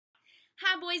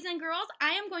Hi, boys and girls.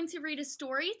 I am going to read a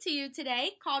story to you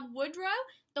today called Woodrow,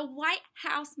 the White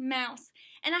House Mouse.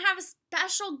 And I have a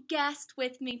special guest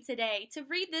with me today to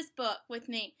read this book with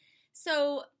me.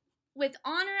 So, with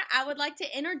honor, I would like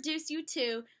to introduce you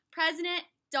to President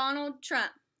Donald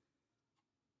Trump.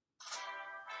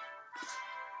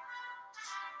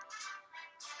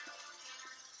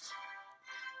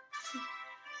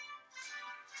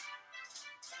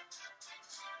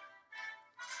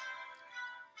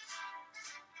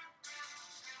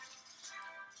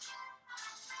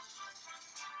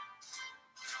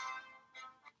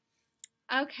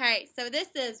 Okay, so this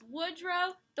is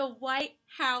Woodrow, the White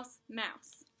House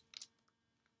Mouse.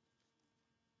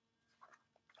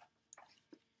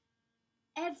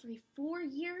 Every 4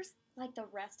 years, like the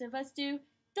rest of us do,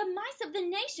 the mice of the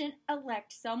nation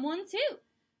elect someone too.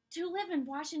 To live in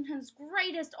Washington's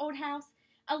greatest old house,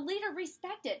 a leader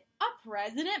respected, a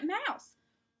President Mouse.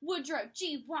 Woodrow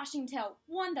G. Washington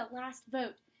won the last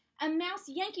vote. A mouse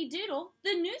Yankee Doodle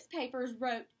the newspapers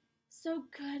wrote. So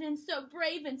good and so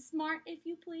brave and smart, if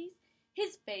you please.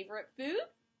 His favorite food?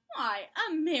 Why,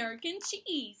 American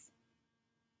cheese.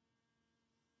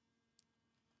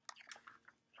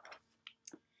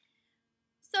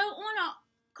 So on a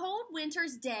cold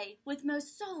winter's day, with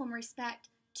most solemn respect,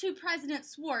 two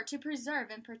presidents swore to preserve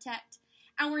and protect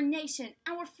our nation,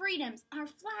 our freedoms, our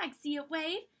flag, see it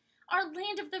wave, our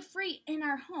land of the free and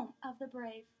our home of the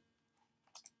brave.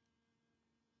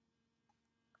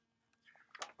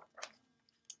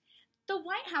 The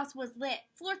White House was lit,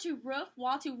 floor to roof,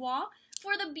 wall to wall,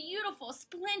 for the beautiful,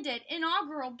 splendid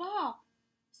inaugural ball.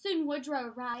 Soon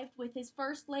Woodrow arrived with his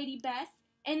First Lady Bess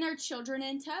and their children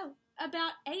in tow,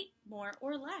 about 8 more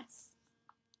or less.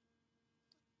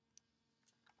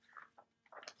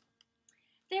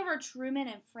 There were Truman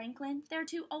and Franklin, their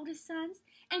 2 oldest sons,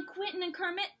 and Quentin and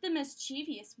Kermit, the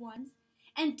mischievous ones,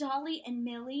 and Dolly and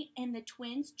Millie and the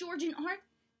twins, George and Art.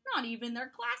 Not even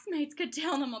their classmates could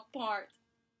tell them apart.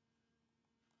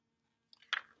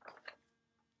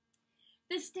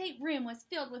 The stateroom was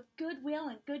filled with goodwill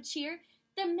and good cheer.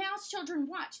 The mouse children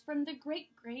watched from the great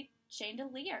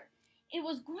chandelier. It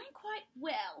was going quite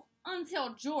well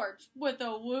until George, with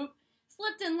a whoop,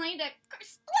 slipped and landed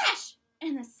splash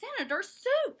in the senator's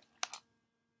soup.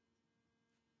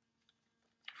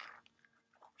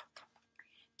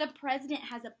 The president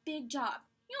has a big job,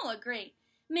 you'll agree.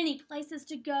 Many places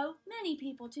to go, many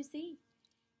people to see.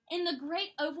 In the great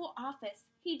Oval Office,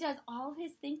 he does all of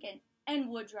his thinking. And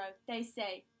Woodrow, they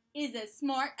say, is as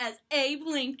smart as Abe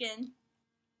Lincoln.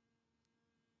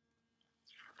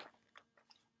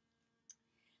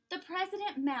 The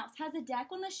President Mouse has a deck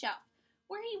on the shelf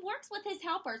where he works with his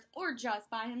helpers or just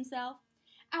by himself.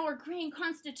 Our grand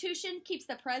Constitution keeps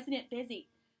the President busy.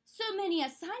 So many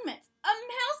assignments, a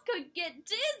mouse could get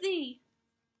dizzy.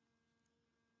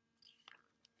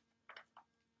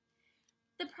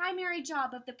 The primary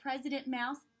job of the President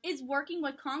Mouse is working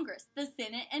with Congress, the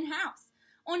Senate, and House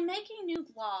on making new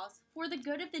laws for the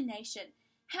good of the nation,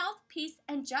 health, peace,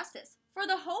 and justice for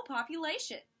the whole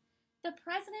population. The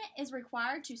President is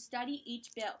required to study each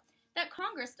bill that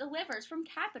Congress delivers from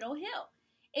Capitol Hill.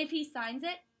 If he signs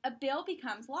it, a bill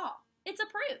becomes law. It's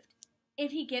approved.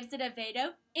 If he gives it a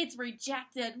veto, it's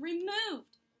rejected,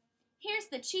 removed. Here's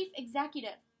the chief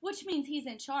executive, which means he's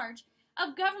in charge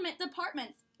of government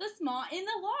departments, the small and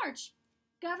the large.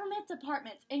 Government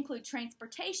departments include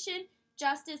transportation,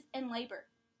 justice, and labor,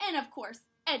 and of course,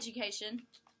 education.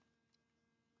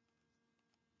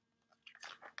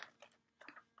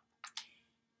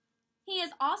 He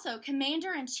is also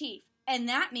Commander-in-Chief, and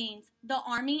that means the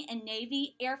Army and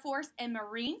Navy, Air Force, and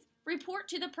Marines report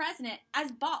to the President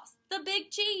as boss, the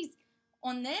big cheese.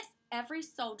 On this, every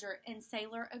soldier and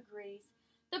sailor agrees.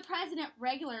 The President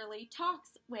regularly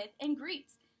talks with and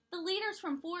greets the leaders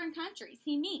from foreign countries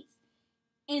he meets.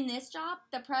 In this job,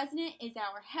 the President is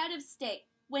our head of state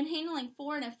when handling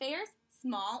foreign affairs,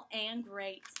 small and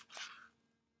great.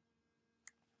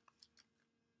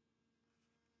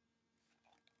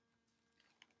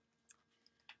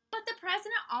 But the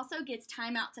President also gets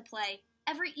time out to play.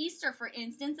 Every Easter, for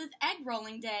instance, is egg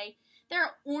rolling day. There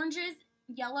are oranges,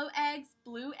 yellow eggs,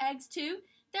 blue eggs too.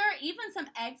 There are even some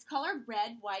eggs colored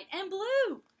red, white, and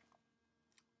blue.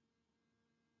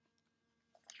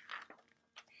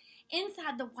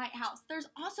 Inside the White House, there's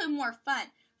also more fun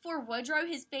for Woodrow,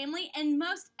 his family, and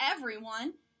most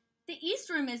everyone. The East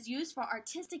Room is used for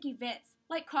artistic events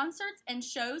like concerts and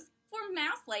shows for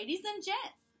mouse ladies and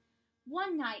gents.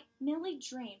 One night, Millie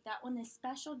dreamed that on this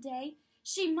special day,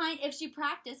 she might, if she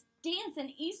practiced, dance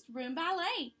in East Room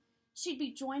ballet. She'd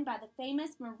be joined by the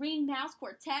famous Marine Mouse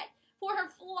Quartet for her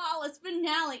flawless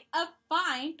finale of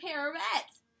fine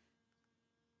pirouette.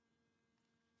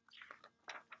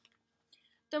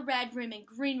 The red room and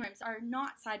green rooms are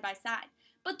not side by side,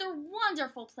 but they're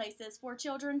wonderful places for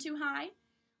children to hide.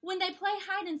 When they play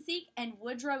hide and seek and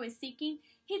Woodrow is seeking,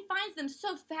 he finds them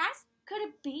so fast, could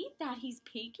it be that he's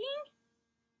peeking?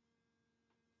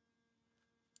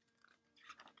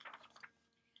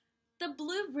 The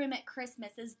blue room at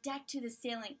Christmas is decked to the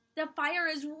ceiling. The fire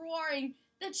is roaring,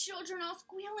 the children all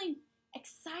squealing,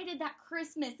 excited that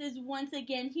Christmas is once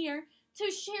again here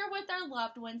to share with our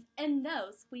loved ones and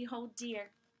those we hold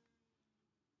dear.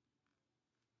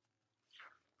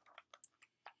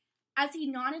 As he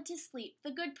nodded to sleep,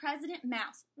 the good President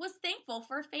Mouse was thankful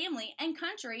for family and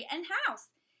country and house.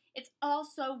 It's all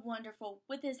so wonderful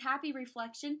with his happy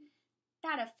reflection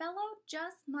that a fellow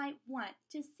just might want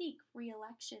to seek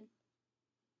re-election.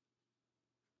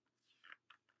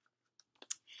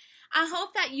 I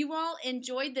hope that you all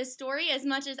enjoyed this story as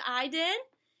much as I did,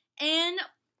 and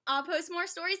I'll post more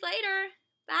stories later.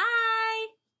 Bye!